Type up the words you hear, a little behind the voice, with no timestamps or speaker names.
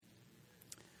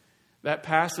That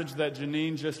passage that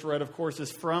Janine just read, of course,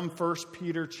 is from 1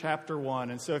 Peter chapter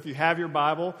 1. And so if you have your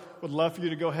Bible, would love for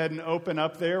you to go ahead and open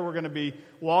up there. We're going to be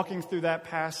walking through that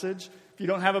passage. If you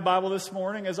don't have a Bible this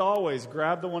morning, as always,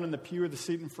 grab the one in the pew or the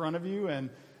seat in front of you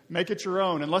and make it your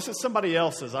own, unless it's somebody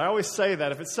else's. I always say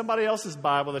that. If it's somebody else's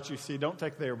Bible that you see, don't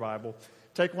take their Bible.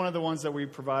 Take one of the ones that we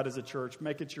provide as a church.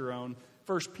 Make it your own.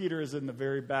 1 Peter is in the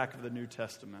very back of the New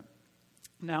Testament.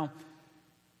 Now,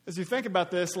 as you think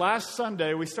about this, last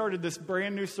Sunday we started this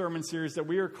brand new sermon series that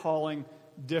we are calling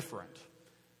Different.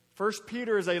 1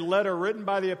 Peter is a letter written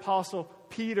by the Apostle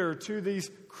Peter to these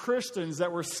Christians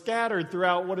that were scattered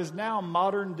throughout what is now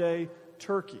modern-day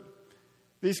Turkey.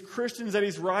 These Christians that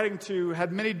he's writing to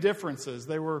had many differences.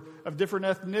 They were of different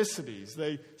ethnicities.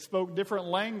 They spoke different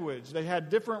language. They had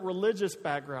different religious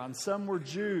backgrounds. Some were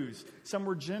Jews. Some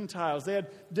were Gentiles. They had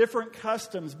different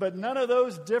customs, but none of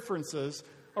those differences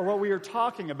are what we are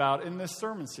talking about in this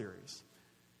sermon series.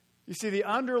 You see, the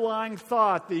underlying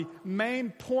thought, the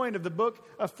main point of the book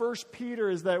of 1 Peter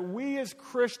is that we as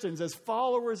Christians, as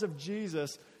followers of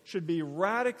Jesus, should be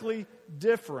radically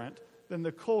different than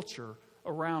the culture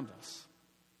around us.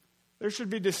 There should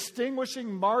be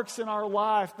distinguishing marks in our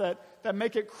life that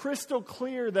make it crystal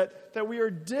clear that we are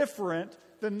different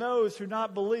than those who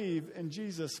not believe in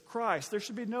Jesus Christ. There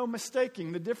should be no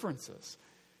mistaking the differences.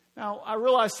 Now, I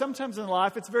realize sometimes in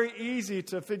life it's very easy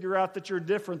to figure out that you're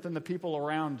different than the people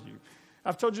around you.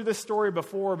 I've told you this story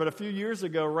before, but a few years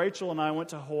ago, Rachel and I went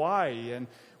to Hawaii, and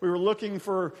we were looking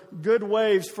for good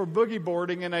waves for boogie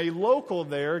boarding, and a local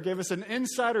there gave us an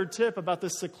insider tip about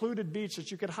this secluded beach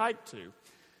that you could hike to.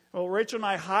 Well, Rachel and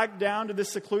I hiked down to this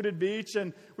secluded beach,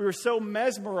 and we were so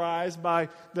mesmerized by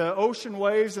the ocean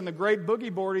waves and the great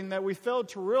boogie boarding that we failed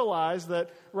to realize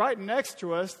that right next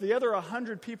to us, the other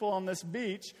 100 people on this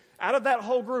beach, out of that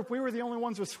whole group, we were the only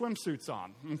ones with swimsuits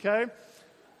on, okay?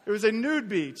 It was a nude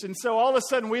beach, and so all of a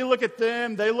sudden we look at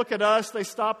them, they look at us, they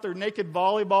stop their naked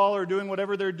volleyball or doing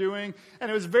whatever they're doing, and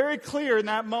it was very clear in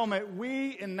that moment,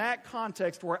 we, in that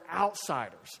context, were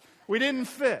outsiders. We didn't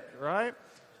fit, right?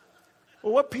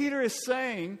 Well, what Peter is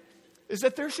saying is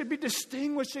that there should be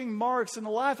distinguishing marks in the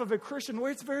life of a Christian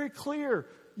where it's very clear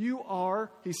you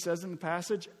are, he says in the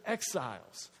passage,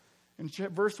 exiles. In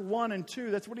verse 1 and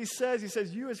 2, that's what he says. He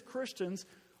says, you as Christians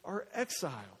are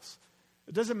exiles.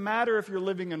 It doesn't matter if you're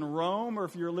living in Rome or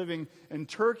if you're living in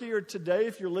Turkey or today,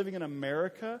 if you're living in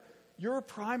America, your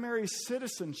primary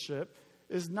citizenship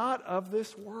is not of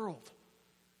this world.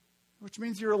 Which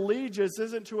means your allegiance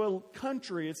isn't to a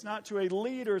country, it's not to a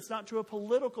leader, it's not to a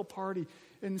political party.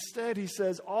 Instead, he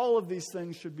says all of these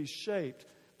things should be shaped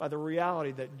by the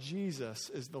reality that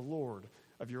Jesus is the Lord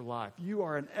of your life. You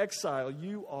are an exile,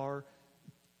 you are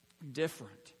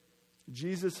different.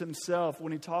 Jesus himself,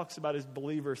 when he talks about his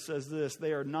believers, says this,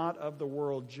 they are not of the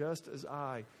world, just as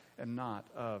I am not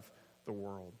of the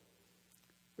world.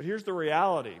 But here's the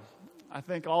reality. I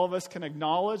think all of us can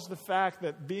acknowledge the fact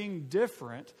that being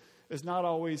different is not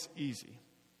always easy.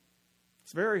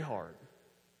 It's very hard.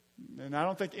 And I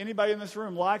don't think anybody in this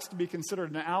room likes to be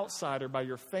considered an outsider by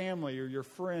your family or your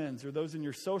friends or those in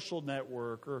your social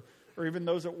network or even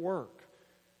those at work.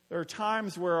 There are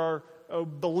times where our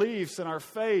beliefs and our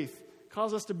faith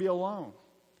cause us to be alone.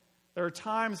 There are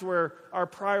times where our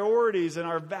priorities and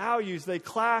our values, they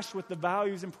clash with the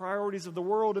values and priorities of the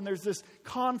world, and there's this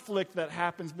conflict that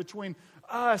happens between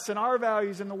us and our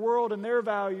values and the world and their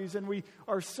values, and we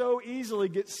are so easily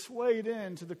get swayed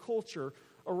into the culture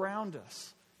around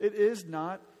us. It is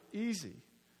not easy.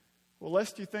 Well,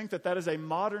 lest you think that is a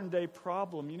modern-day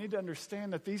problem, you need to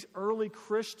understand that these early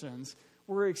Christians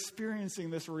were experiencing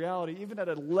this reality even at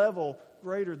a level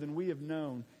greater than we have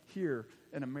known here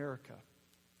in America.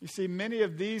 You see, many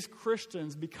of these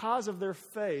Christians, because of their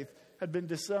faith, had been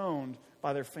disowned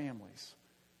by their families.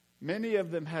 Many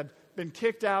of them had been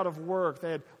kicked out of work.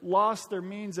 They had lost their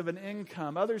means of an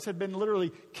income. Others had been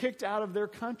literally kicked out of their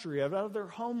country, out of their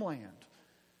homeland.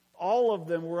 All of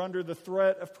them were under the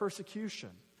threat of persecution,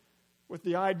 with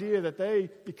the idea that they,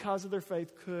 because of their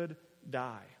faith, could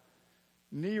die.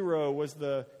 Nero was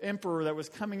the emperor that was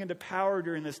coming into power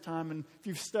during this time. And if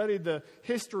you've studied the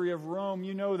history of Rome,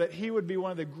 you know that he would be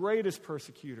one of the greatest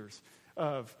persecutors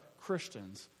of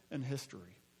Christians in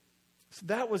history. So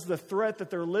that was the threat that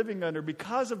they're living under.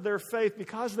 Because of their faith,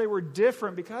 because they were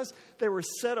different, because they were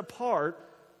set apart,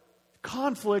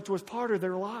 conflict was part of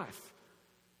their life.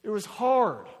 It was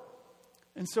hard.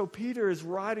 And so Peter is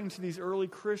writing to these early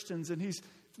Christians, and he's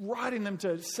writing them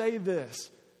to say this: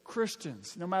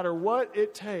 Christians, no matter what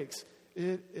it takes,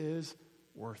 it is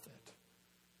worth it.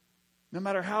 No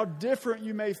matter how different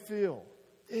you may feel,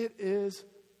 it is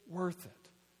worth it.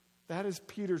 That is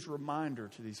Peter's reminder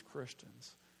to these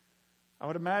Christians. I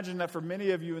would imagine that for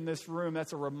many of you in this room,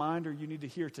 that's a reminder you need to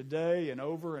hear today and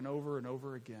over and over and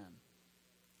over again.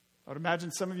 I would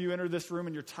imagine some of you enter this room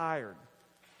and you're tired.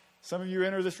 Some of you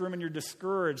enter this room and you're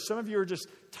discouraged. Some of you are just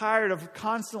tired of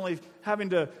constantly having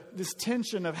this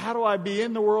tension of how do I be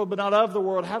in the world but not of the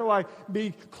world? How do I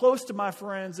be close to my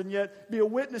friends and yet be a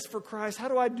witness for Christ? How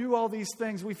do I do all these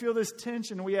things? We feel this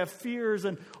tension. We have fears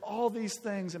and all these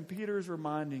things. And Peter is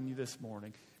reminding you this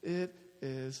morning, it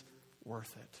is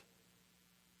worth it.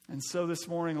 And so this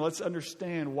morning, let's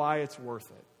understand why it's worth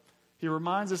it. He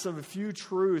reminds us of a few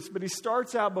truths, but he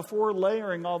starts out, before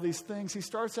layering all these things, he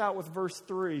starts out with verse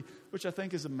 3, which I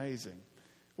think is amazing.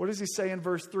 What does he say in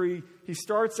verse 3? He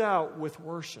starts out with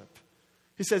worship.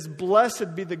 He says,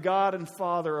 "Blessed be the God and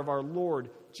Father of our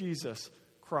Lord Jesus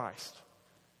Christ."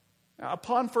 Now,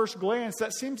 upon first glance,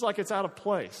 that seems like it's out of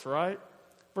place, right?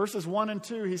 Verses 1 and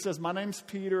 2, he says, "My name's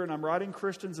Peter, and I'm writing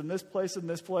Christians in this place and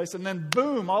this place." And then,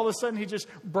 boom, all of a sudden he just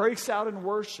breaks out in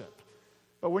worship.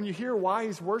 But when you hear why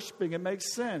he's worshiping, it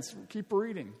makes sense. Keep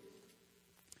reading.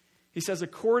 He says,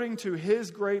 "According to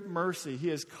his great mercy, he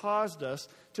has caused us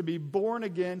to be born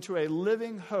again to a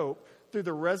living hope through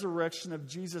the resurrection of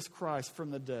Jesus Christ from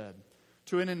the dead,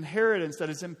 to an inheritance that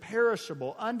is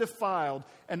imperishable, undefiled,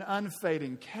 and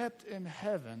unfading, kept in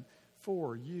heaven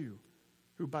for you,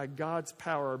 who by God's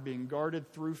power are being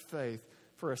guarded through faith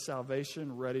for a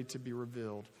salvation ready to be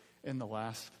revealed in the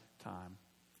last time."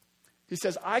 He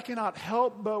says, I cannot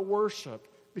help but worship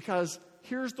because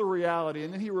here's the reality.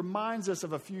 And then he reminds us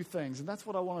of a few things. And that's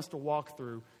what I want us to walk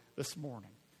through this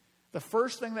morning. The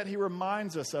first thing that he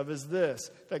reminds us of is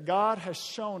this, that God has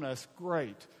shown us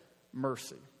great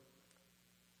mercy.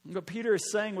 What Peter is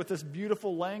saying with this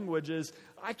beautiful language is,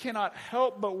 I cannot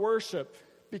help but worship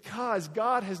because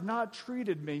God has not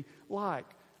treated me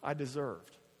like I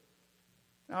deserved.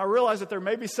 Now, I realize that there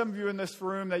may be some of you in this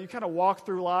room that you kind of walk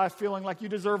through life feeling like you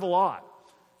deserve a lot.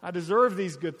 I deserve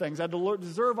these good things. I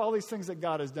deserve all these things that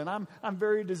God has done. I'm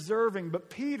very deserving. But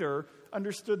Peter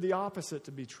understood the opposite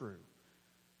to be true.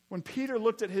 When Peter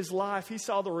looked at his life, he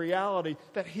saw the reality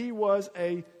that he was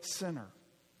a sinner.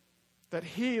 That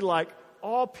he, like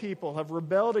all people, have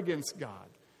rebelled against God.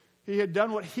 He had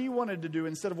done what he wanted to do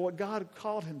instead of what God had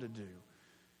called him to do.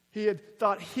 He had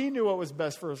thought he knew what was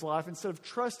best for his life instead of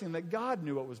trusting that God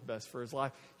knew what was best for his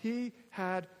life. He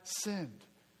had sinned.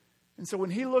 And so when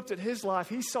he looked at his life,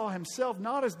 he saw himself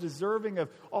not as deserving of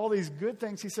all these good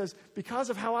things. He says, because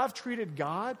of how I've treated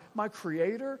God, my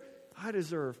Creator, I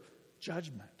deserve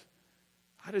judgment.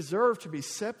 I deserve to be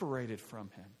separated from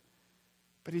him.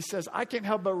 But he says, I can't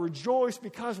help but rejoice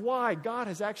because why? God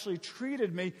has actually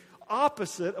treated me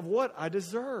opposite of what I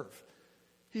deserve.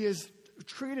 He has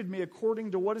treated me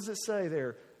according to, what does it say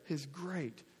there? His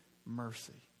great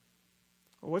mercy.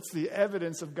 Well, what's the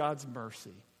evidence of God's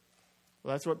mercy?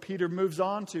 Well, that's what Peter moves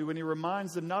on to when he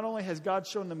reminds them not only has God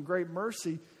shown them great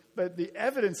mercy, but the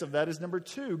evidence of that is number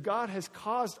 2. God has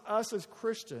caused us as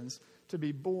Christians to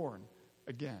be born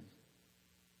again.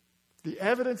 The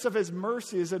evidence of his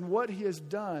mercy is in what he has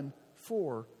done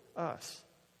for us.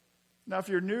 Now, if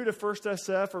you're new to First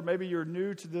SF, or maybe you're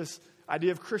new to this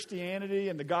idea of Christianity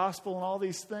and the gospel and all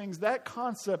these things, that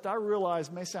concept, I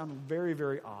realize, may sound very,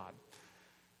 very odd.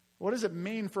 What does it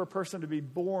mean for a person to be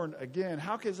born again?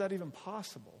 How is that even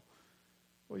possible?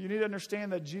 Well, you need to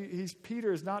understand that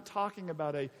Peter is not talking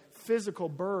about a physical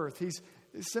birth. He's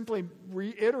simply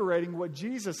reiterating what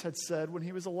Jesus had said when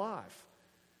he was alive.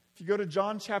 If you go to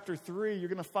John chapter 3, you're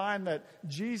going to find that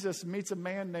Jesus meets a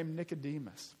man named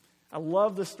Nicodemus. I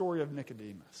love the story of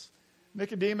Nicodemus.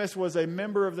 Nicodemus was a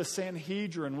member of the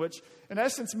Sanhedrin, which in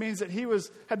essence means that he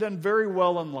had done very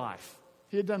well in life.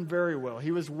 He had done very well.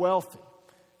 He was wealthy.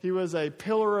 He was a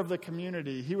pillar of the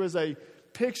community. He was a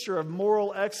picture of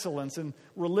moral excellence and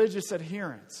religious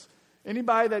adherence.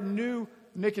 Anybody that knew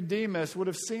Nicodemus would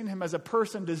have seen him as a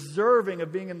person deserving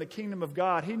of being in the kingdom of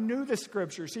God. He knew the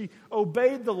scriptures. He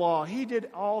obeyed the law. He did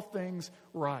all things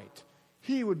right.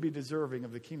 He would be deserving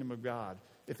of the kingdom of God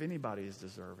if anybody is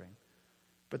deserving.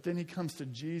 But then he comes to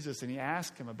Jesus and he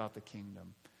asks him about the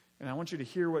kingdom. And I want you to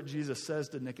hear what Jesus says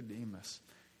to Nicodemus.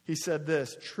 He said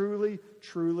this, "Truly,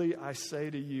 truly, I say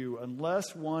to you,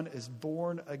 unless one is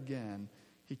born again,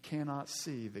 he cannot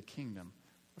see the kingdom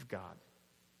of God."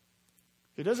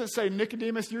 He doesn't say,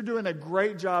 Nicodemus, you're doing a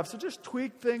great job, so just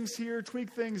tweak things here,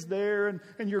 tweak things there,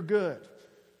 and you're good.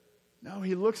 No,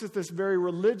 he looks at this very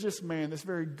religious man, this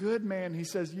very good man. He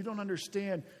says, you don't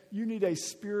understand. You need a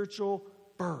spiritual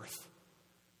birth.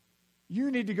 You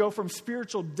need to go from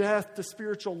spiritual death to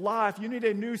spiritual life. You need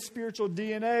a new spiritual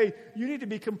DNA. You need to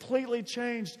be completely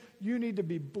changed. You need to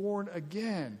be born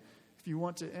again if you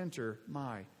want to enter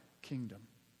my kingdom.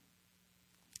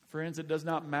 Friends, it does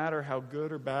not matter how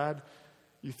good or bad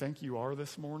you think you are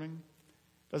this morning.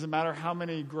 It doesn't matter how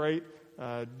many great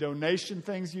donation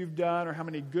things you've done or how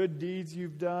many good deeds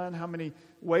you've done, how many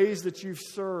ways that you've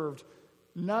served.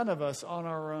 None of us on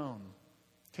our own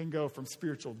can go from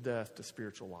spiritual death to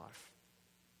spiritual life.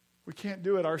 We can't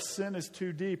do it. Our sin is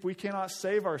too deep. We cannot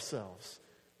save ourselves.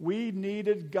 We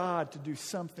needed God to do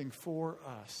something for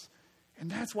us.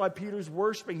 And that's why Peter's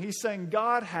worshiping. He's saying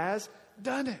God has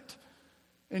done it.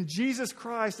 In Jesus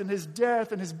Christ and his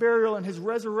death and his burial and his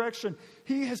resurrection,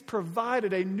 he has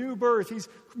provided a new birth. He's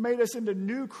made us into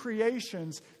new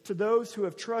creations to those who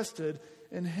have trusted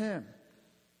in him.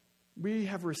 We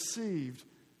have received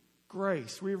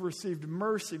grace. We have received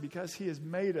mercy because he has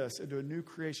made us into a new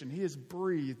creation. He has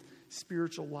breathed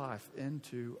spiritual life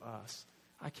into us.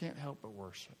 I can't help but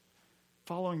worship.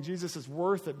 Following Jesus is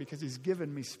worth it because he's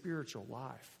given me spiritual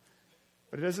life.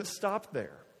 But it doesn't stop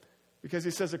there. Because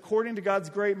he says, according to God's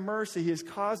great mercy, he has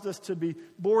caused us to be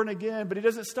born again. But he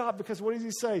doesn't stop because what does he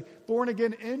say? Born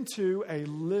again into a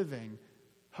living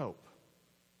hope.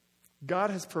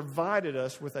 God has provided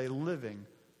us with a living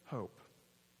hope.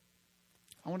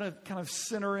 I want to kind of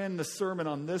center in the sermon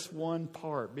on this one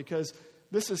part because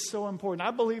this is so important. I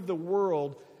believe the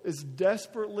world is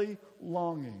desperately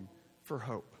longing for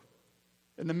hope.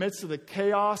 In the midst of the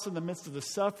chaos, in the midst of the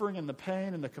suffering and the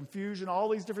pain and the confusion, all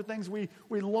these different things, we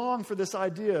long for this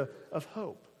idea of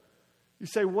hope. You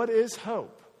say, what is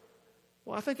hope?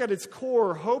 Well, I think at its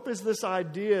core, hope is this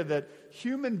idea that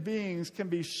human beings can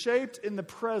be shaped in the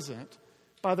present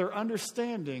by their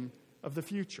understanding of the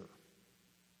future.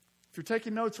 If you're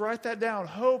taking notes, write that down.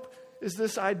 Hope is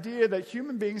this idea that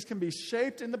human beings can be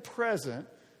shaped in the present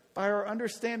by our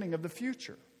understanding of the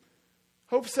future.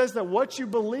 Hope says that what you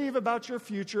believe about your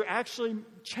future actually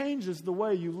changes the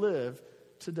way you live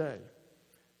today.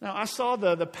 Now, I saw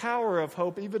the power of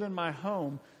hope even in my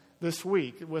home this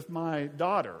week with my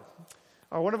daughter.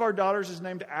 One of our daughters is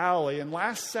named Allie, and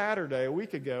last Saturday, a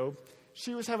week ago,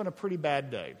 she was having a pretty bad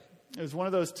day. It was one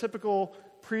of those typical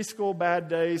preschool bad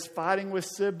days, fighting with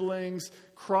siblings,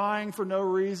 crying for no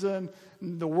reason.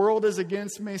 The world is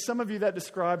against me. Some of you, that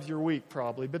describes your week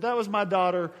probably, but that was my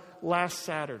daughter last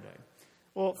Saturday.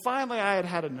 Well, finally, I had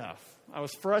had enough. I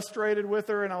was frustrated with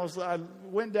her, and I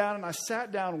went down and I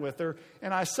sat down with her,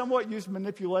 and I somewhat used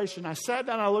manipulation. I sat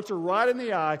down, I looked her right in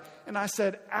the eye, and I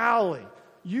said, Allie,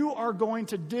 you are going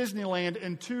to Disneyland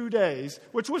in 2 days,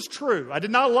 which was true. I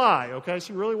did not lie, okay?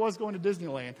 She really was going to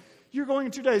Disneyland. You're going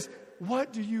in 2 days.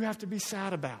 What do you have to be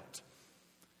sad about?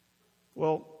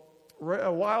 Well,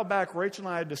 a while back, Rachel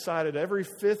and I had decided every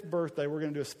 5th birthday we're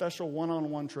going to do a special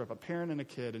one-on-one trip, a parent and a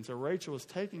kid. And so Rachel was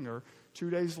taking her 2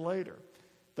 days later.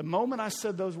 The moment I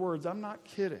said those words, I'm not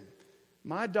kidding,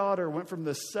 my daughter went from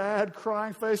this sad,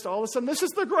 crying face to all of a sudden, this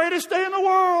is the greatest day in the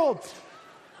world.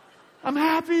 I'm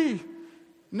happy.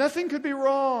 Nothing could be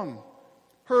wrong.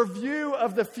 Her view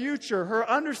of the future, her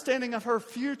understanding of her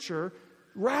future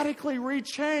radically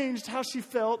rechanged how she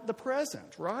felt the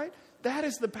present, right? That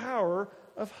is the power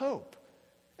of hope.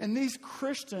 And these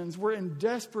Christians were in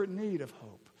desperate need of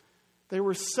hope. They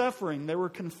were suffering. They were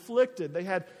conflicted. They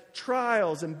had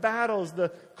trials and battles. The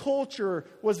culture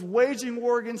was waging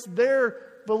war against their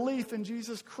belief in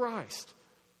Jesus Christ.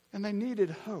 And they needed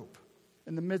hope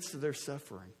in the midst of their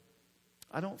suffering.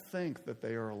 I don't think that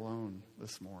they are alone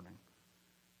this morning.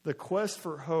 The quest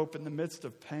for hope in the midst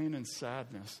of pain and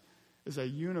sadness is a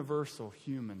universal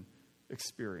human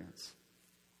experience.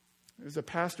 There's a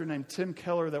pastor named Tim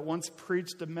Keller that once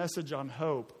preached a message on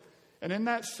hope. And in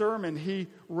that sermon, he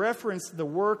referenced the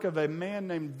work of a man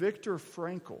named Viktor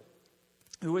Frankl,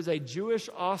 who was a Jewish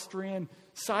Austrian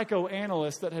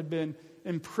psychoanalyst that had been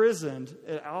imprisoned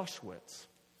at Auschwitz.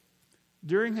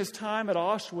 During his time at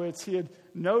Auschwitz, he had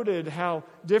noted how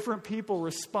different people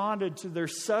responded to their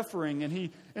suffering, and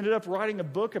he ended up writing a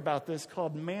book about this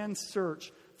called Man's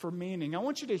Search for Meaning. I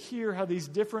want you to hear how these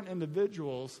different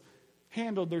individuals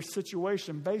handled their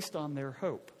situation based on their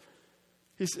hope.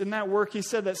 In that work, he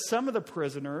said that some of the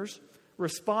prisoners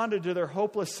responded to their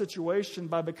hopeless situation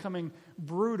by becoming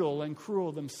brutal and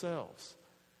cruel themselves.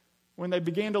 When they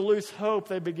began to lose hope,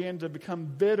 they began to become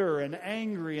bitter and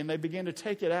angry, and they began to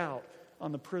take it out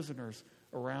on the prisoners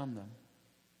around them.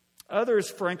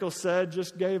 Others, Frankl said,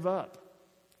 just gave up.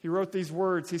 He wrote these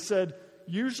words. He said,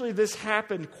 usually this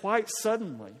happened quite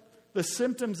suddenly, the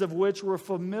symptoms of which were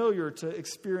familiar to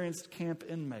experienced camp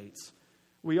inmates.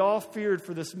 We all feared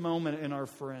for this moment in our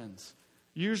friends.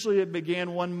 Usually it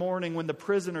began one morning when the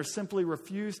prisoner simply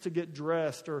refused to get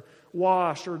dressed or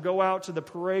wash or go out to the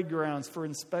parade grounds for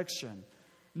inspection.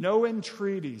 No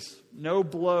entreaties, no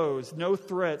blows, no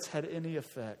threats had any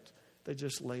effect. They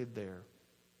just laid there.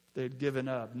 They had given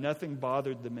up. Nothing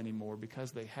bothered them anymore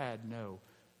because they had no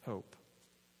hope.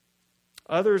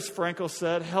 Others, Frankl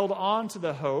said, held on to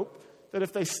the hope that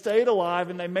if they stayed alive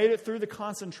and they made it through the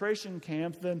concentration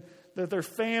camp, then that their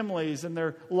families and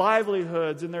their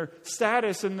livelihoods and their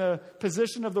status in the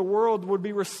position of the world would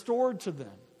be restored to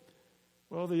them.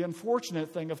 Well, the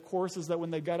unfortunate thing, of course, is that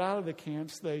when they got out of the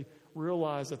camps, they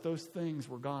realized that those things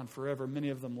were gone forever. Many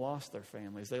of them lost their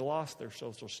families. They lost their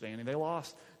social standing. They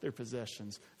lost their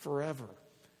possessions forever.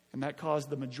 And that caused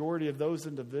the majority of those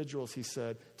individuals, he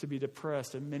said, to be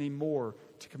depressed and many more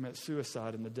to commit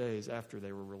suicide in the days after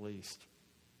they were released.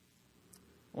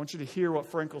 I want you to hear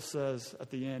what Frankl says at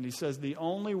the end. He says, the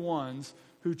only ones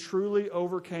who truly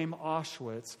overcame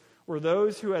Auschwitz were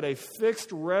those who had a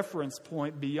fixed reference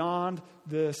point beyond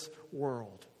this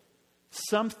world.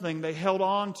 Something they held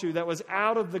on to that was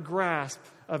out of the grasp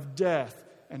of death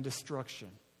and destruction.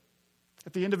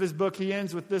 At the end of his book, he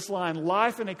ends with this line: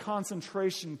 life in a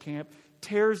concentration camp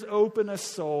tears open a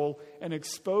soul and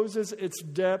exposes its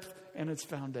depth and its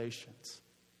foundations.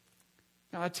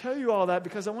 Now, I tell you all that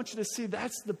because I want you to see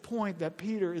that's the point that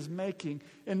Peter is making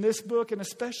in this book and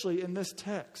especially in this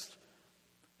text.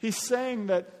 He's saying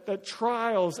that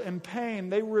trials and pain,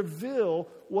 they reveal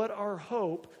what our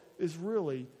hope is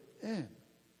really in.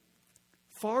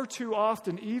 Far too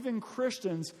often, even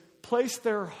Christians place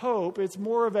their hope, it's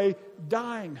more of a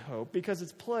dying hope because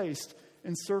it's placed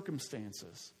in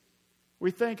circumstances.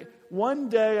 We think, one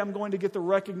day I'm going to get the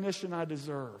recognition I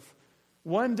deserve.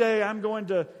 One day I'm going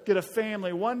to get a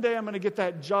family. One day I'm going to get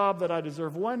that job that I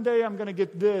deserve. One day I'm going to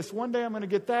get this. One day I'm going to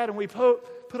get that. And we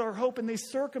put our hope in these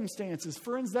circumstances.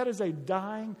 Friends, that is a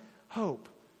dying hope.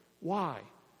 Why?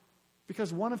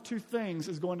 Because one of two things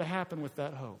is going to happen with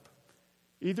that hope.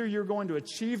 Either you're going to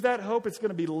achieve that hope, it's going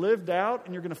to be lived out,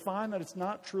 and you're going to find that it's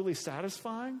not truly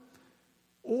satisfying.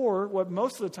 Or what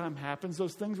most of the time happens,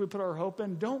 those things we put our hope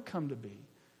in don't come to be.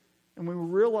 And when we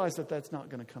realize that that's not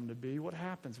going to come to be, what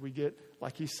happens? We get,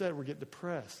 like he said, we get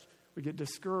depressed, we get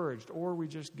discouraged, or we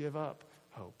just give up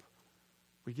hope.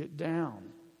 We get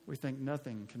down. We think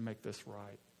nothing can make this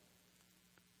right.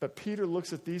 But Peter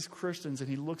looks at these Christians and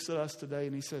he looks at us today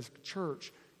and he says,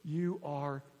 church, you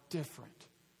are different.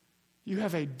 You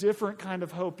have a different kind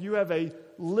of hope. You have a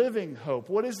living hope.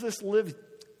 What is this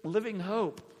living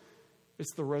hope?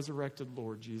 It's the resurrected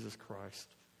Lord Jesus Christ.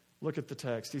 Look at the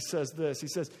text. He says this. He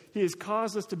says, He has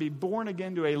caused us to be born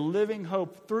again to a living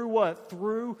hope. Through what?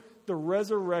 Through the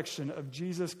resurrection of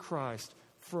Jesus Christ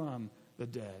from the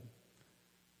dead.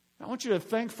 I want you to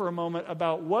think for a moment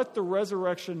about what the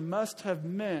resurrection must have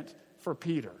meant for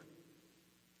Peter.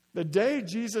 The day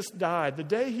Jesus died, the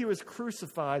day he was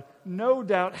crucified, no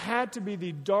doubt had to be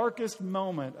the darkest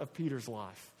moment of Peter's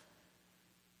life.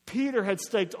 Peter had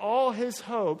staked all his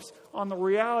hopes on the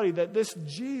reality that this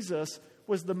Jesus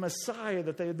was the Messiah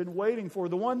that they had been waiting for,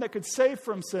 the one that could save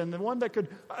from sin, the one that could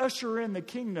usher in the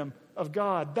kingdom of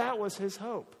God. That was his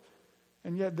hope.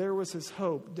 And yet there was his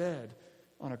hope dead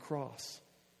on a cross.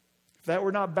 If that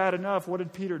were not bad enough, what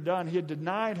had Peter done? He had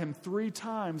denied him 3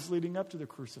 times leading up to the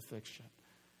crucifixion.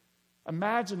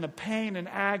 Imagine the pain and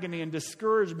agony and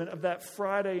discouragement of that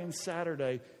Friday and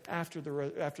Saturday after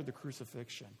the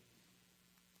crucifixion.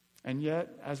 And yet,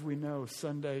 as we know,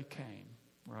 Sunday came,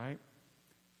 right?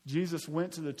 Jesus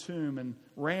went to the tomb and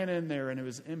ran in there and it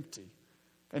was empty.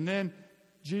 And then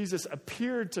Jesus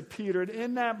appeared to Peter. And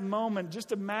in that moment,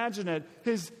 just imagine it,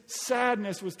 his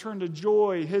sadness was turned to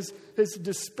joy. His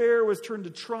despair was turned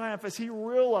to triumph as he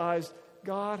realized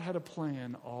God had a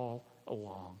plan all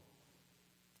along.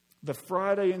 The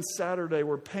Friday and Saturday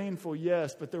were painful,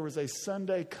 yes, but there was a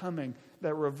Sunday coming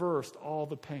that reversed all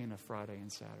the pain of Friday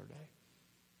and Saturday.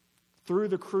 Through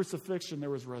the crucifixion,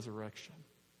 there was resurrection.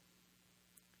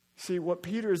 See, what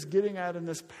Peter is getting at in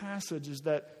this passage is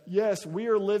that, yes, we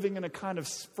are living in a kind of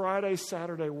Friday,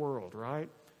 Saturday world, right?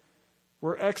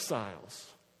 We're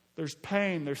exiles. There's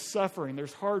pain, there's suffering,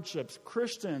 there's hardships.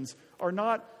 Christians are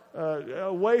not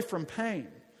away from pain.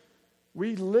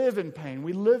 We live in pain.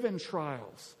 We live in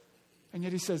trials. And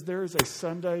yet he says there is a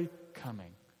Sunday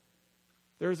coming.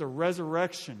 There is a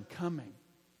resurrection coming.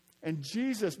 And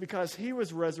Jesus, because he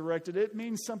was resurrected, it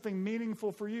means something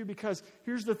meaningful for you. Because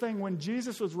here's the thing, when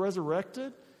Jesus was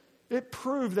resurrected, it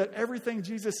proved that everything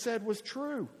Jesus said was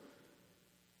true.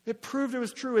 It proved it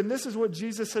was true. And this is what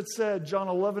Jesus had said, John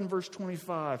 11, verse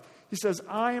 25. He says,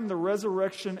 I am the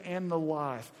resurrection and the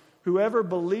life. Whoever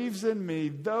believes in me,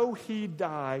 though he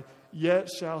die, yet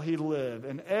shall he live.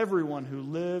 And everyone who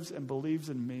lives and believes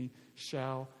in me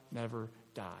shall never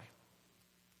die.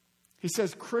 He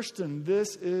says, Christian,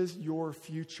 this is your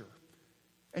future.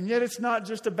 And yet it's not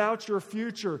just about your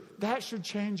future. That should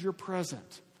change your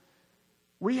present.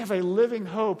 We have a living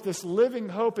hope. This living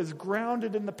hope is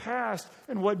grounded in the past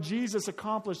and what Jesus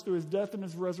accomplished through his death and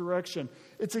his resurrection.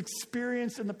 It's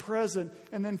experienced in the present.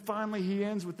 And then finally he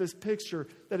ends with this picture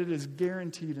that it is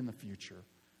guaranteed in the future.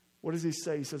 What does he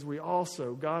say? He says,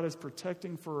 God is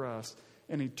protecting for us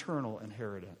an eternal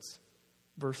inheritance.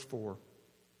 Verse 4. It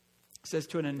says,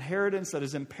 to an inheritance that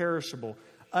is imperishable,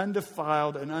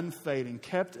 undefiled and unfading,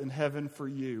 kept in heaven for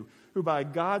you, who by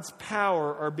God's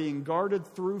power are being guarded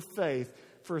through faith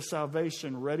for a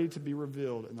salvation ready to be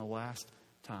revealed in the last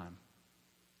time.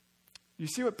 You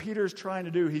see what Peter is trying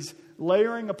to do? He's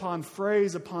layering upon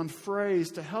phrase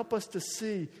to help us to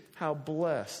see how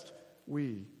blessed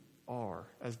we are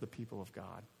as the people of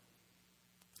God.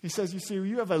 He says, you see,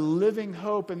 you have a living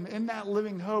hope, and in that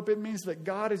living hope, it means that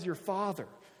God is your Father.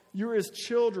 You're his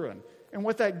children. And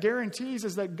what that guarantees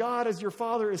is that God, as your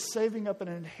Father, is saving up an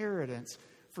inheritance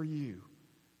for you.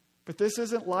 But this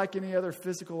isn't like any other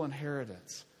physical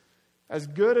inheritance. As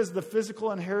good as the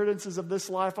physical inheritances of this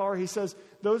life are, he says,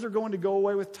 those are going to go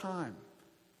away with time.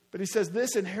 But he says,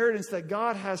 this inheritance that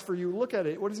God has for you, look at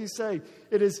it. What does he say?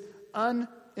 It is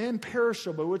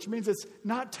imperishable, which means it's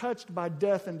not touched by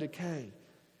death and decay.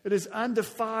 It is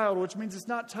undefiled, which means it's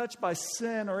not touched by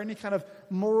sin or any kind of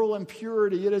moral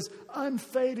impurity. It is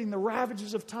unfading. The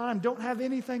ravages of time don't have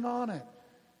anything on it.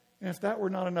 And if that were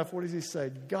not enough, what does he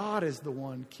say? God is the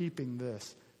one keeping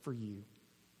this for you.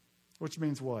 Which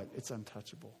means what? It's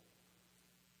untouchable.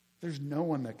 There's no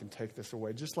one that can take this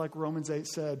away. Just like Romans 8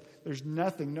 said, there's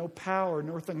nothing, no power,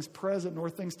 nor things present,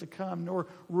 nor things to come, nor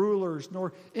rulers,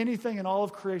 nor anything in all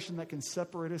of creation that can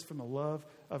separate us from the love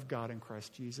of God in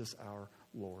Christ Jesus our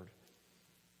Lord.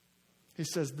 He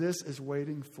says, this is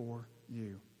waiting for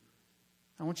you.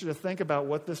 I want you to think about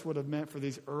what this would have meant for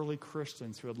these early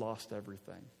Christians who had lost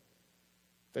everything.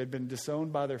 They'd been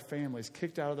disowned by their families,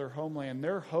 kicked out of their homeland.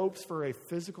 Their hopes for a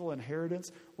physical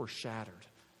inheritance were shattered.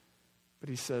 But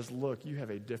he says, look, you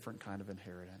have a different kind of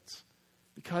inheritance.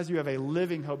 Because you have a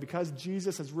living hope, because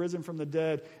Jesus has risen from the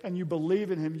dead and you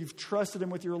believe in him, you've trusted him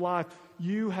with your life,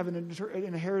 you have an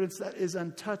inheritance that is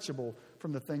untouchable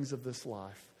from the things of this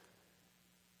life.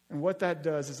 And what that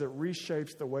does is it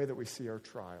reshapes the way that we see our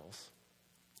trials.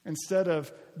 Instead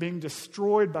of being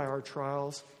destroyed by our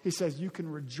trials, he says you can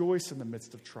rejoice in the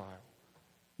midst of trial.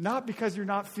 Not because you're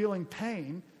not feeling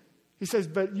pain. He says,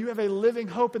 but you have a living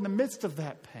hope in the midst of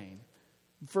that pain.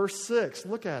 Verse 6,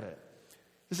 look at it.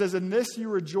 It says, in this you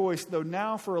rejoice, though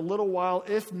now for a little while,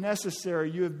 if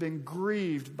necessary, you have been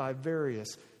grieved by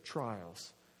various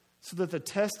trials, so that the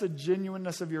tested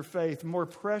genuineness of your faith, more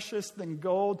precious than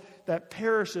gold that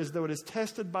perishes, though it is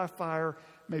tested by fire,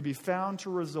 may be found to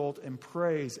result in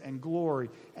praise and glory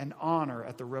and honor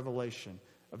at the revelation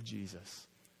of Jesus.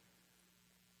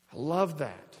 I love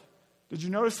that. Did you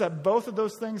notice that both of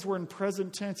those things were in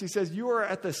present tense? He says, you are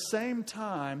at the same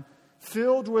time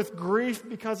filled with grief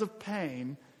because of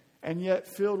pain, and yet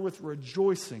filled with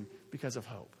rejoicing because of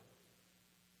hope.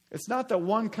 It's not that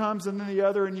one comes and then the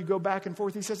other and you go back and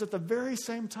forth. He says at the very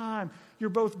same time, you're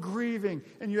both grieving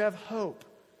and you have hope.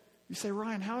 You say,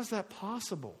 Ryan, how is that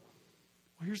possible?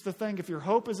 Well, here's the thing. If your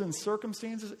hope is in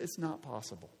circumstances, it's not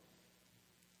possible.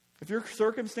 If your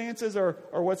circumstances are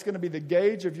what's going to be the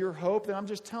gauge of your hope, then I'm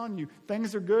just telling you,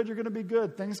 things are good, you're going to be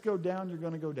good. Things go down, you're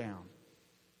going to go down.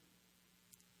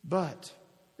 But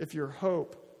if your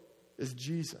hope is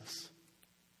Jesus,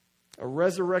 a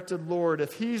resurrected Lord,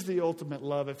 if he's the ultimate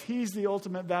love, if he's the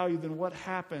ultimate value, then what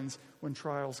happens when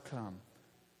trials come?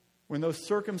 When those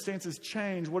circumstances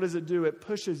change, what does it do? It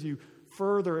pushes you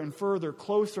further and further,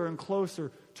 closer and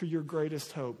closer to your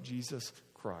greatest hope, Jesus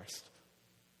Christ.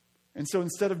 And so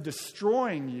instead of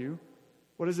destroying you,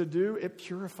 what does it do? It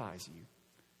purifies you.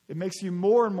 It makes you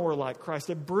more and more like Christ.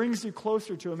 It brings you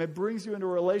closer to him. It brings you into a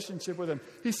relationship with him.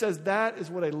 He says that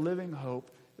is what a living hope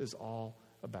is all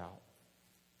about.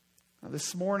 Now,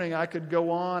 this morning I could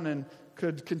go on and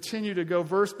could continue to go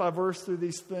verse by verse through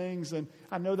these things, and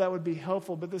I know that would be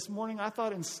helpful. But this morning I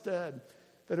thought instead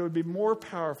that it would be more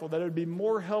powerful, that it would be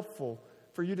more helpful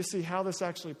for you to see how this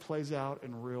actually plays out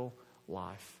in real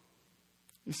life.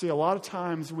 You see, a lot of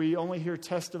times we only hear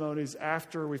testimonies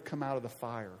after we've come out of the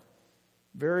fire.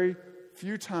 Very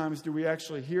few times do we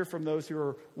actually hear from those who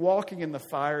are walking in the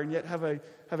fire and yet have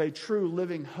a true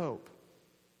living hope.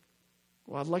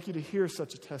 Well, I'd like you to hear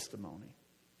such a testimony.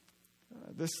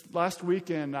 This last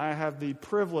weekend, I have the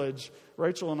privilege,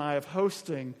 Rachel and I, of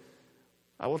hosting,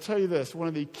 I will tell you this, one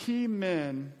of the key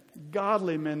men,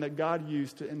 godly men that God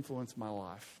used to influence my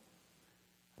life.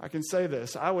 I can say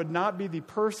this, I would not be the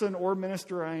person or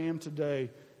minister I am today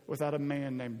without a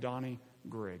man named Donnie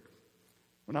Grigg.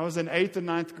 When I was in 8th and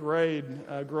 9th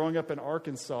grade, growing up in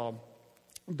Arkansas,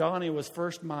 Donnie was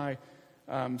first my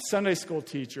Sunday school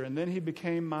teacher, and then he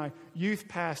became my youth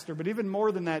pastor. But even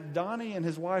more than that, Donnie and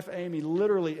his wife Amy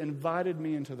literally invited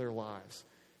me into their lives.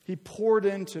 He poured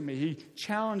into me. He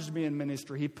challenged me in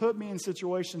ministry. He put me in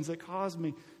situations that caused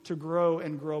me to grow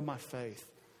and grow my faith.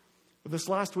 But this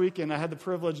last weekend, I had the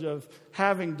privilege of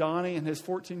having Donnie and his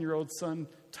 14-year-old son,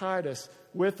 Titus,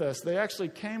 with us. They actually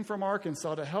came from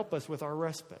Arkansas to help us with our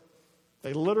respite.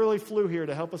 They literally flew here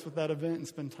to help us with that event and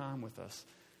spend time with us.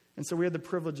 And so we had the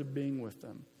privilege of being with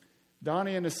them.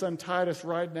 Donnie and his son, Titus,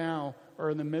 right now are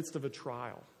in the midst of a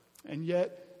trial. And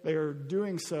yet, they are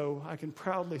doing so, I can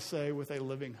proudly say, with a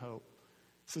living hope.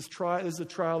 This is a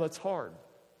trial that's hard.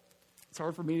 It's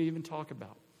hard for me to even talk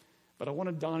about. But I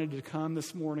wanted Donnie to come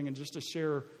this morning and just to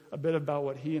share a bit about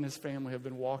what he and his family have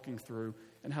been walking through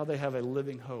and how they have a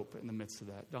living hope in the midst of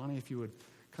that. Donnie, if you would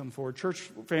come forward. Church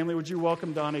family, would you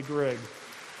welcome Donnie Grigg?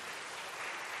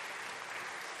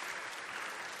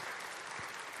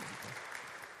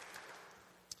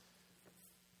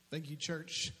 Thank you,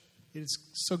 church. It is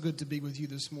so good to be with you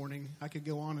this morning. I could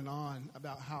go on and on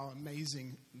about how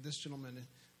amazing this gentleman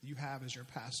you have as your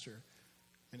pastor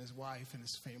and his wife and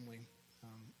his family.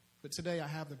 But today I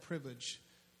have the privilege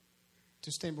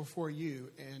to stand before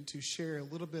you and to share a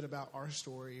little bit about our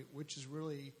story, which is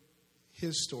really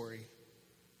his story,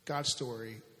 God's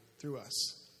story through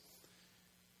us.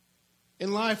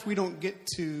 In life, we don't get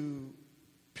to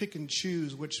pick and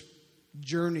choose which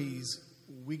journeys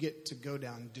we get to go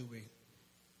down, do we?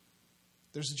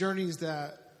 There's journeys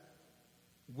that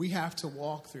we have to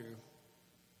walk through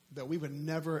that we would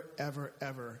never, ever,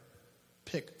 ever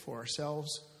pick for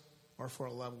ourselves or for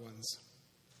our loved ones.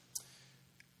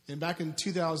 And back in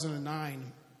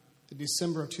 2009, in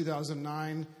December of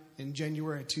 2009, in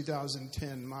January of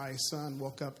 2010, my son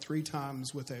woke up 3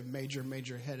 times with a major,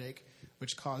 major headache,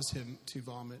 which caused him to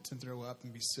vomit and throw up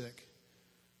and be sick.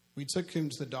 We took him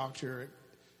to the doctor,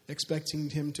 expecting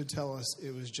him to tell us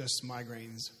it was just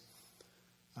migraines.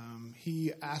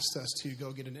 He asked us to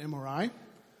go get an MRI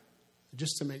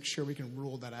just to make sure we can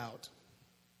rule that out.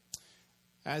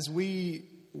 As we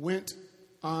went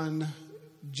on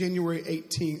January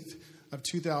 18th of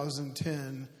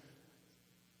 2010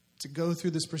 to go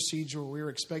through this procedure, we were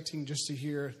expecting just to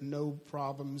hear no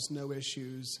problems, no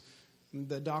issues.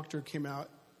 The doctor came out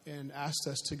and asked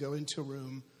us to go into a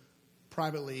room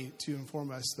privately to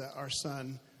inform us that our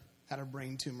son had a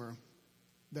brain tumor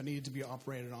that needed to be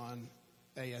operated on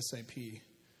ASAP.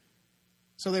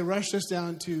 So they rushed us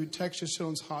down to Texas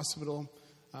Children's Hospital,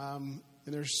 and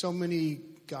there's so many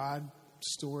God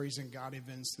stories and God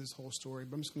events in this whole story,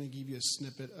 but I'm just going to give you a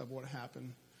snippet of what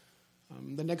happened.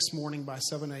 The next morning by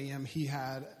 7 a.m., he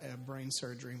had a brain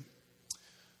surgery.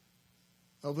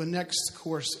 Over the next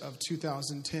course of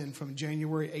 2010, from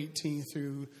January 18th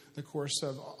through the course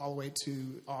of all the way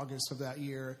to August of that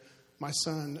year, my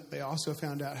son, they also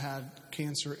found out, had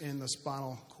cancer in the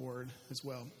spinal cord as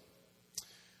well.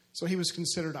 So he was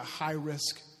considered a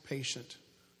high-risk patient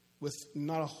with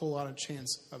not a whole lot of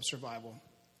chance of survival,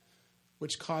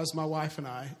 which caused my wife and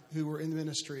I, who were in the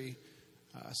ministry,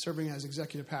 serving as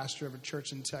executive pastor of a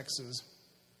church in Texas,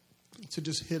 to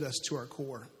just hit us to our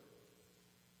core.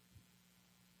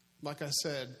 Like I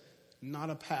said,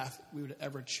 not a path we would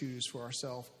ever choose for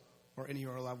ourselves or any of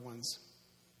our loved ones.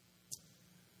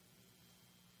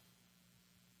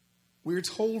 We were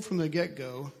told from the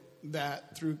get-go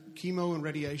that through chemo and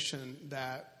radiation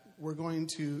that we're going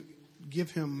to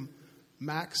give him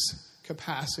max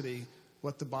capacity,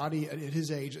 what the body at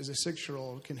his age as a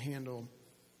 6-year-old can handle,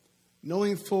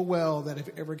 knowing full well that if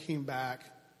it ever came back,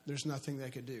 there's nothing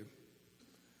they could do.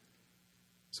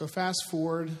 So fast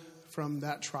forward from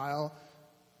that trial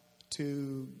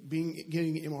to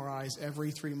getting MRIs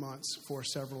every 3 months for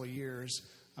several years.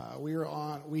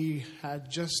 We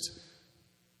had just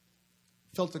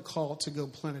felt the call to go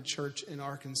plant a church in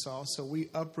Arkansas. So we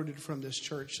uprooted from this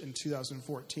church in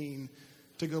 2014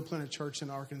 to go plant a church in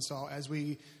Arkansas. As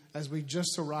we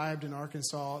just arrived in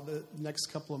Arkansas the next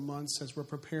couple of months, as we're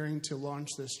preparing to launch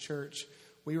this church,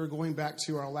 we were going back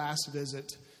to our last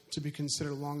visit to be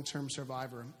considered a long-term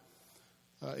survivor.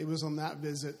 It was on that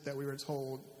visit that we were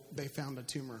told they found a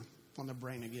tumor on the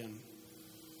brain again.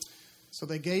 So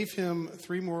they gave him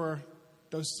 3 more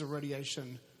doses of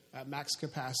radiation at max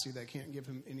capacity. They can't give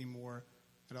him any more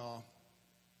at all.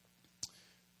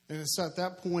 And it's at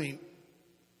that point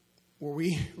where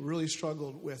we really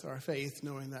struggled with our faith,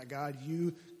 knowing that, God,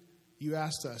 you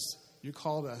asked us, you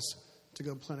called us to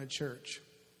go plant a church,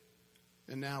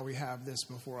 and now we have this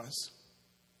before us.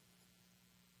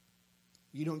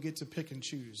 You don't get to pick and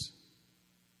choose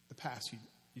the path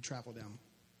you travel down.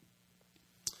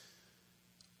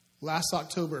 Last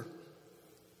October,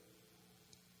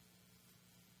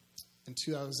 In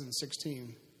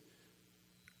 2016,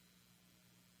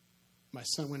 my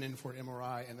son went in for an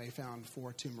MRI, and they found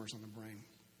 4 tumors on the brain.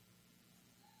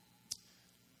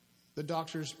 The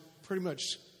doctors pretty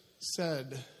much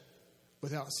said,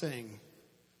 without saying,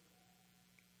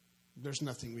 there's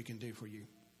nothing we can do for you.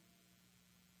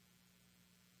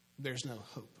 There's no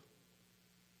hope.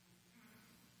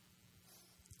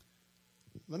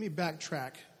 Let me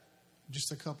backtrack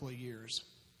just a couple of years.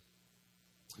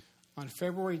 On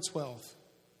February 12th,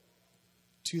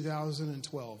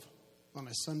 2012, on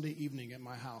a Sunday evening at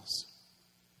my house,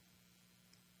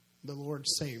 the Lord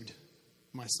saved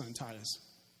my son Titus.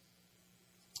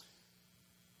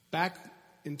 Back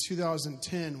in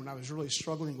 2010, when I was really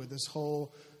struggling with this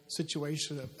whole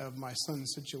situation of my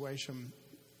son's situation,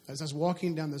 as I was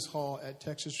walking down this hall at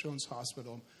Texas Children's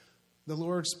Hospital, the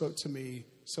Lord spoke to me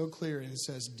so clear and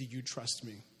says, "Do you trust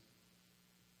me?"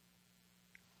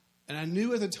 And I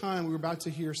knew at the time we were about to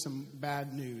hear some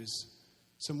bad news,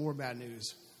 some more bad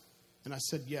news. And I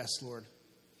said, "Yes, Lord,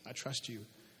 I trust you."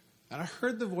 And I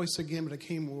heard the voice again, but it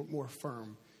came more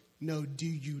firm. "No, do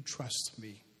you trust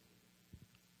me?"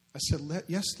 I said,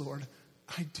 "Yes, Lord,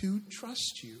 I do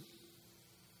trust you."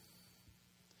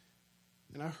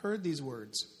 And I heard these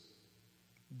words,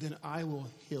 "Then I will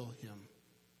heal him."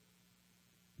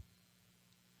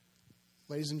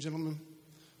 Ladies and gentlemen,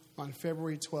 on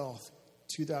February 12th,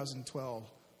 2012,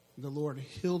 the Lord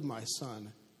healed my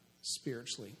son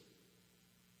spiritually.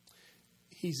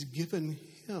 He's given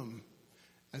him,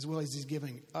 as well as he's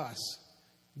giving us,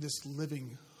 this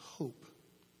living hope.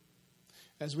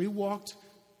 As we walked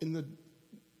in the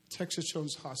Texas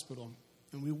Children's Hospital,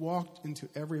 and we walked into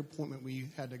every appointment we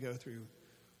had to go through,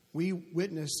 we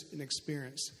witnessed and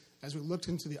experienced, as we looked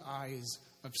into the eyes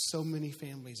of so many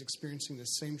families experiencing the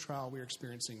same trial we were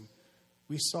experiencing,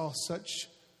 we saw such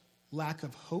lack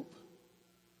of hope,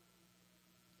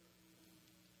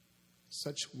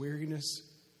 such weariness.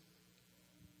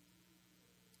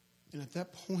 And at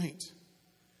that point,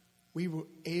 we were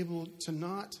able to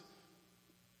not,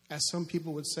 as some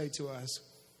people would say to us,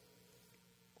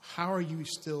 "How are you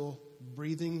still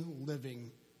breathing,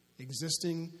 living,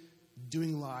 existing,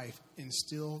 doing life, and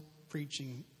still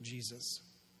preaching Jesus?"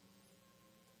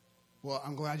 Well,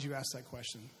 I'm glad you asked that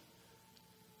question.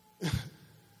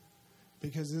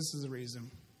 Because this is the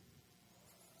reason.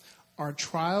 Our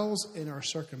trials and our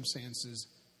circumstances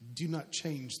do not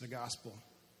change the gospel.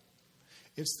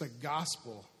 It's the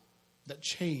gospel that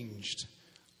changed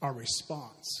our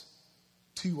response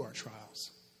to our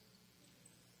trials.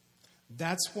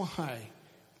 That's why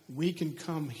we can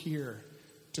come here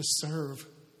to serve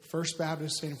First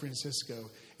Baptist San Francisco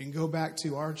and go back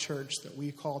to our church that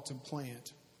we call to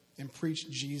plant and preach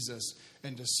Jesus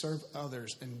and to serve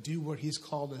others and do what he's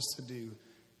called us to do.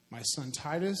 My son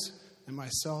Titus and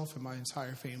myself and my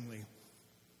entire family,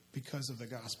 because of the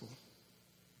gospel.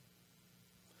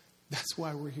 That's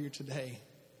why we're here today.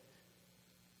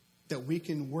 That we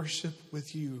can worship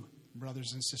with you,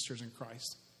 brothers and sisters in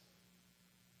Christ.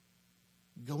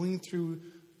 Going through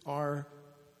our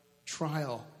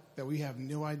trial that we have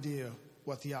no idea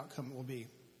what the outcome will be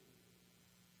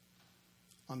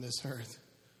on this earth.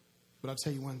 But I'll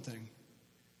tell you one thing.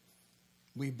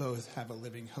 We both have a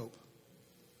living hope.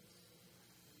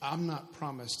 I'm not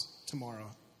promised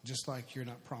tomorrow, just like you're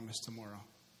not promised tomorrow.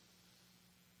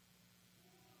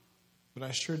 But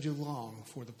I sure do long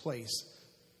for the place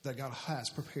that God has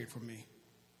prepared for me.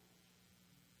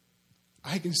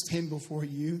 I can stand before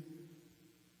you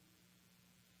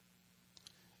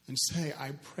and say,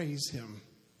 I praise him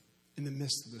in the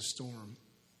midst of the storm.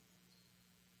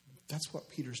 That's what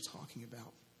Peter's talking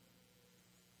about.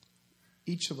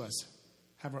 Each of us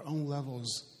have our own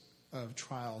levels of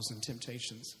trials and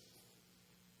temptations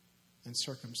and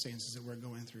circumstances that we're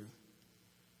going through.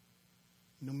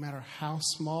 No matter how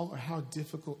small or how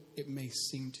difficult it may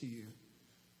seem to you,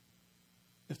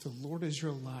 if the Lord is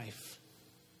your life,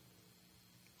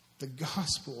 the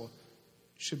gospel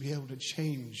should be able to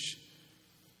change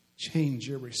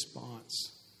your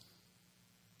response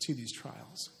to these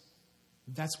trials.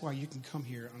 That's why you can come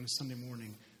here on a Sunday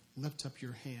morning, lift up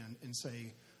your hand and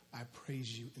say, I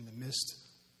praise you in the midst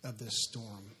of this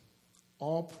storm.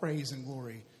 All praise and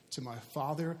glory to my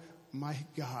Father, my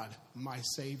God, my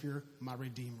Savior, my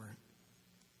Redeemer.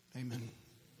 Amen.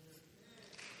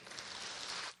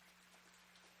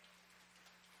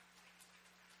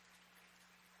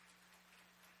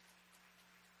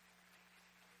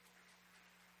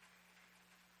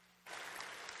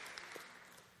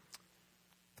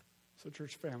 So,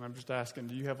 church family, I'm just asking,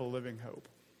 do you have a living hope?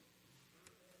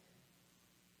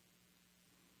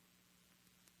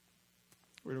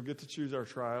 We don't get to choose our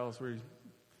trials. We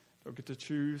don't get to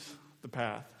choose the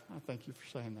path. I thank you for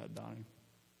saying that, Donnie.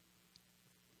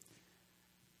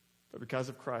 But because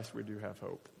of Christ, we do have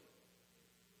hope.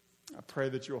 I pray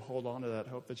that you'll hold on to that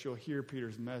hope, that you'll hear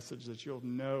Peter's message, that you'll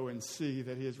know and see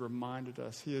that he has reminded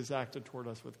us, he has acted toward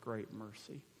us with great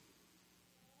mercy.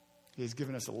 He has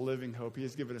given us a living hope. He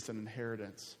has given us an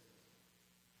inheritance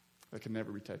that can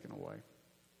never be taken away.